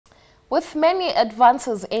With many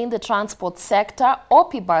advances in the transport sector,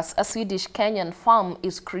 Opibus, a Swedish Kenyan firm,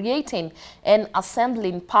 is creating and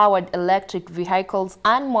assembling powered electric vehicles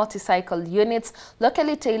and motorcycle units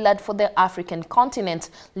locally tailored for the African continent,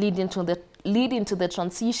 leading to the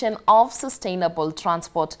transition of sustainable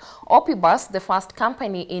transport. Opibus, the first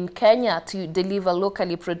company in Kenya to deliver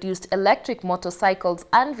locally produced electric motorcycles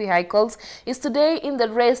and vehicles, is today in the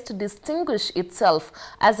race to distinguish itself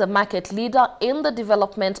as a market leader in the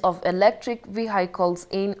development of electric vehicles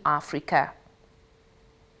in Africa.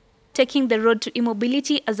 Taking the road to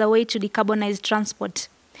e-mobility as a way to decarbonize transport.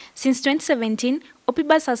 Since 2017,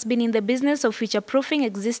 Opibus has been in the business of future-proofing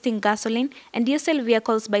existing gasoline and diesel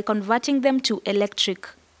vehicles by converting them to electric.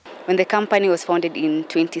 When the company was founded in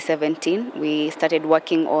 2017, we started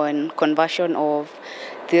working on conversion of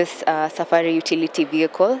these safari utility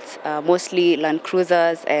vehicles, mostly Land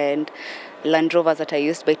Cruisers and Land Rovers that are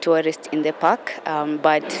used by tourists in the park.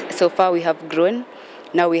 But so far we have grown.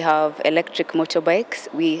 Now we have electric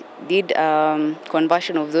motorbikes. We did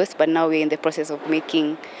conversion of those, but now we're in the process of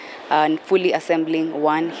making and fully assembling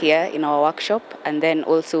one here in our workshop. And then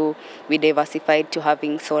also we diversified to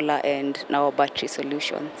having solar and now battery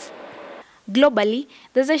solutions. Globally,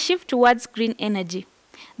 there's a shift towards green energy.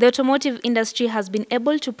 The automotive industry has been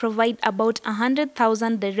able to provide about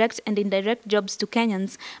 100,000 direct and indirect jobs to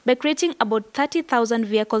Kenyans by creating about 30,000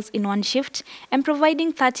 vehicles in one shift and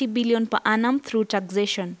providing 30 billion per annum through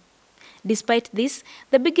taxation. Despite this,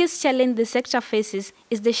 the biggest challenge the sector faces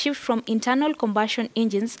is the shift from internal combustion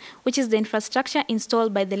engines, which is the infrastructure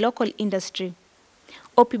installed by the local industry.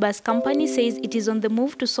 Opibus company says it is on the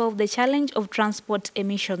move to solve the challenge of transport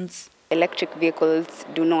emissions. Electric vehicles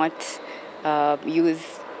do not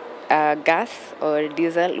use gas or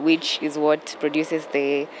diesel, which is what produces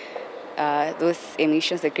those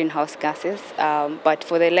emissions, the greenhouse gases. But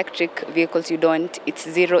for the electric vehicles, it's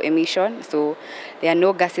zero emission, so there are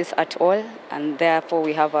no gases at all, and therefore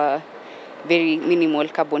we have a very minimal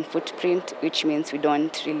carbon footprint, which means we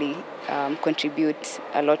don't really contribute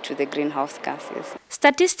a lot to the greenhouse gases.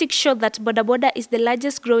 Statistics show that Boda Boda is the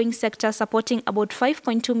largest growing sector, supporting about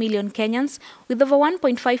 5.2 million Kenyans, with over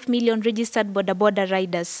 1.5 million registered Boda Boda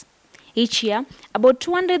riders. Each year, about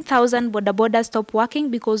 200,000 Boda Boda stop working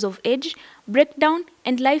because of age, breakdown,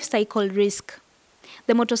 and life cycle risk.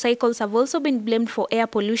 The motorcycles have also been blamed for air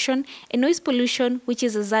pollution and noise pollution, which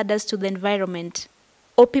is hazardous to the environment.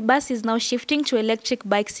 Opibus is now shifting to electric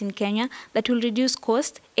bikes in Kenya that will reduce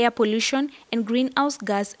cost, air pollution, and greenhouse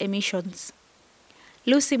gas emissions.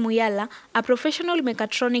 Lucy Muyala, a professional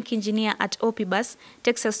mechatronic engineer at Opibus,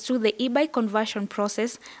 takes us through the e-bike conversion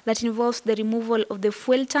process that involves the removal of the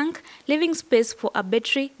fuel tank, leaving space for a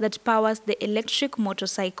battery that powers the electric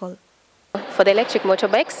motorcycle. For the electric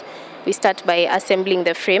motorbikes, we start by assembling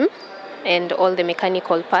the frame and all the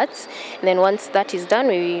mechanical parts. And then once that is done,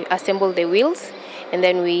 we assemble the wheels, and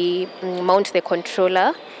then we mount the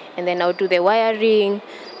controller, and then I'll do the wiring,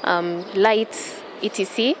 lights,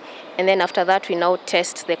 etc. And then after that, we now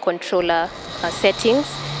test the controller settings,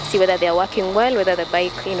 see whether they are working well, whether the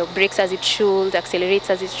bike brakes as it should, accelerates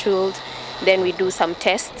as it should. Then we do some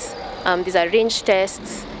tests. These are range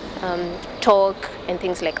tests, torque, and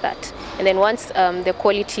things like that. And then once the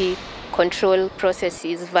quality control process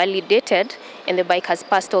is validated and the bike has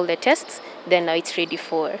passed all the tests, then now it's ready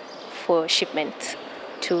for shipment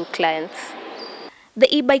to clients. The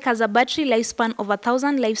e-bike has a battery lifespan of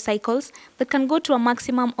 1,000 life cycles that can go to a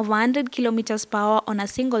maximum of 100 kilometers per hour on a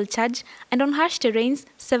single charge, and on harsh terrains,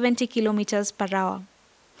 70 kilometers per hour.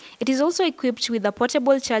 It is also equipped with a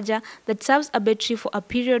portable charger that serves a battery for a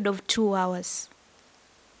period of 2 hours.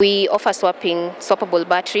 We offer swappable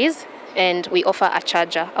batteries, and we offer a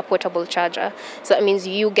charger, a portable charger. So that means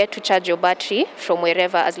you get to charge your battery from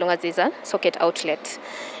wherever, as long as there's a socket outlet.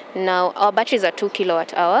 Now, our batteries are 2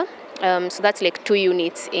 kilowatt hour. So that's like 2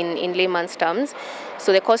 units in layman's terms.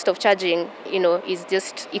 So the cost of charging, is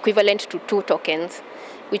just equivalent to 2 tokens,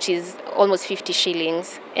 which is almost 50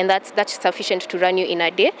 shillings. And that's sufficient to run you in a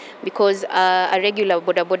day, because a regular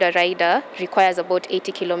Boda Boda rider requires about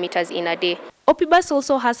 80 kilometers in a day. Opibus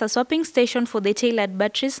also has a swapping station for the tailored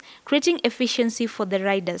batteries, creating efficiency for the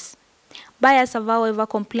riders. Buyers have, however,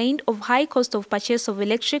 complained of high cost of purchase of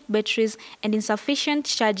electric batteries and insufficient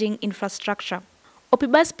charging infrastructure.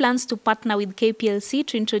 Opibus plans to partner with KPLC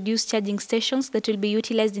to introduce charging stations that will be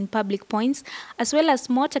utilized in public points, as well as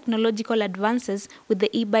more technological advances with the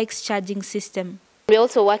e-bike's charging system. We're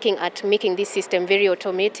also working at making this system very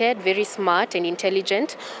automated, very smart and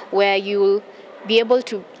intelligent, where you'll be able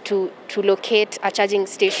to locate a charging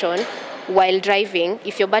station while driving.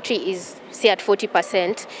 If your battery is, say, at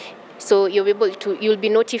 40%, So you'll be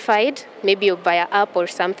notified, maybe via app or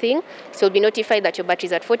something. So you'll be notified that your battery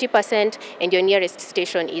is at 40% and your nearest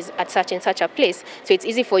station is at such and such a place. So it's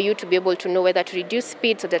easy for you to be able to know whether to reduce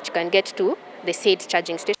speed so that you can get to the said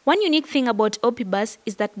charging station. One unique thing about Opibus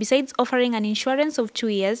is that besides offering an insurance of 2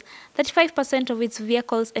 years, 35% of its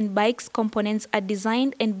vehicles and bikes components are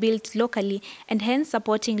designed and built locally and hence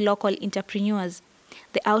supporting local entrepreneurs.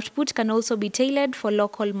 The output can also be tailored for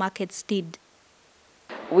local markets need.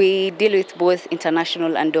 We deal with both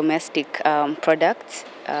international and domestic products.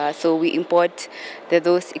 So we import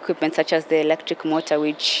those equipment such as the electric motor,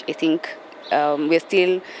 which I think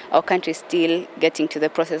our country is still getting to the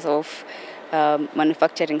process of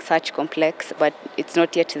manufacturing such complex, but it's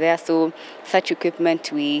not yet there. So such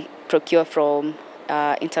equipment we procure from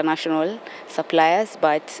international suppliers,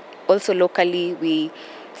 but also locally we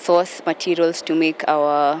source materials to make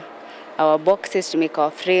our boxes, to make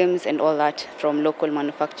our frames and all that from local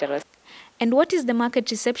manufacturers. And what is the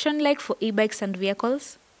market reception like for e-bikes and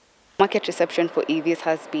vehicles? Market reception for EVs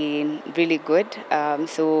has been really good.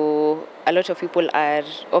 So a lot of people are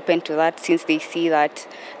open to that since they see that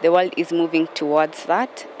the world is moving towards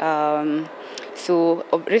that. So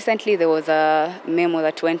recently there was a memo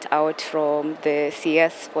that went out from the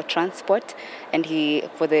CS for transport and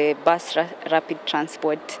for the bus rapid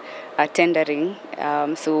transport tendering.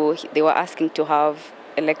 So they were asking to have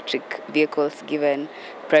electric vehicles given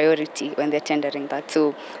priority when they're tendering that.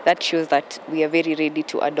 So that shows that we are very ready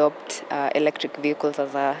to adopt electric vehicles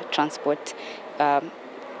as a transport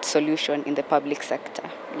solution in the public sector.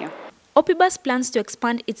 Yeah. Opibus plans to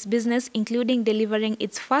expand its business, including delivering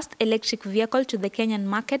its first electric vehicle to the Kenyan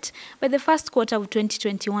market by the first quarter of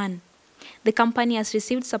 2021. The company has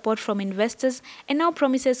received support from investors and now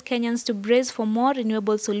promises Kenyans to brace for more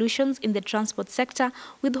renewable solutions in the transport sector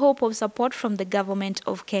with hope of support from the government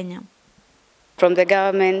of Kenya. From the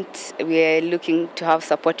government, we are looking to have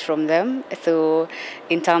support from them. So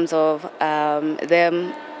in terms of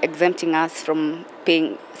them exempting us from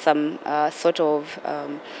paying some sort of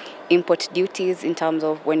import duties in terms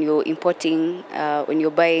of when you're importing, when you're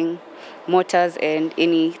buying motors and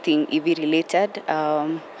anything EV related.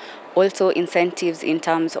 Also incentives in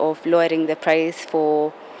terms of lowering the price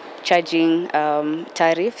for charging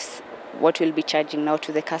tariffs, what we'll be charging now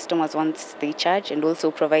to the customers once they charge, and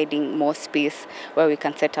also providing more space where we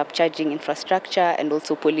can set up charging infrastructure and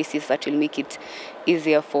also policies that will make it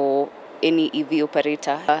easier for any EV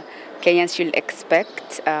operator. Kenyans should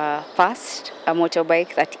expect first a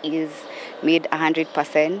motorbike that is made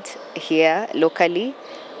 100% here locally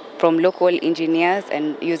from local engineers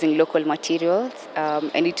and using local materials,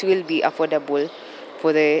 and it will be affordable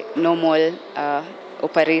for the normal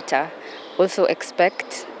operator. Also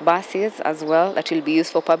expect buses as well that will be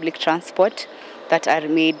used for public transport that are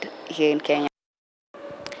made here in Kenya.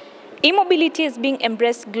 E-mobility is being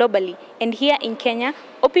embraced globally, and here in Kenya,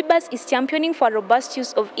 Opibus is championing for robust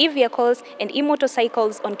use of e-vehicles and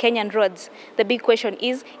e-motorcycles on Kenyan roads. The big question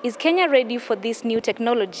is Kenya ready for this new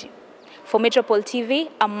technology? For Metropole TV,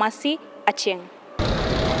 I'm Mercy Achieng.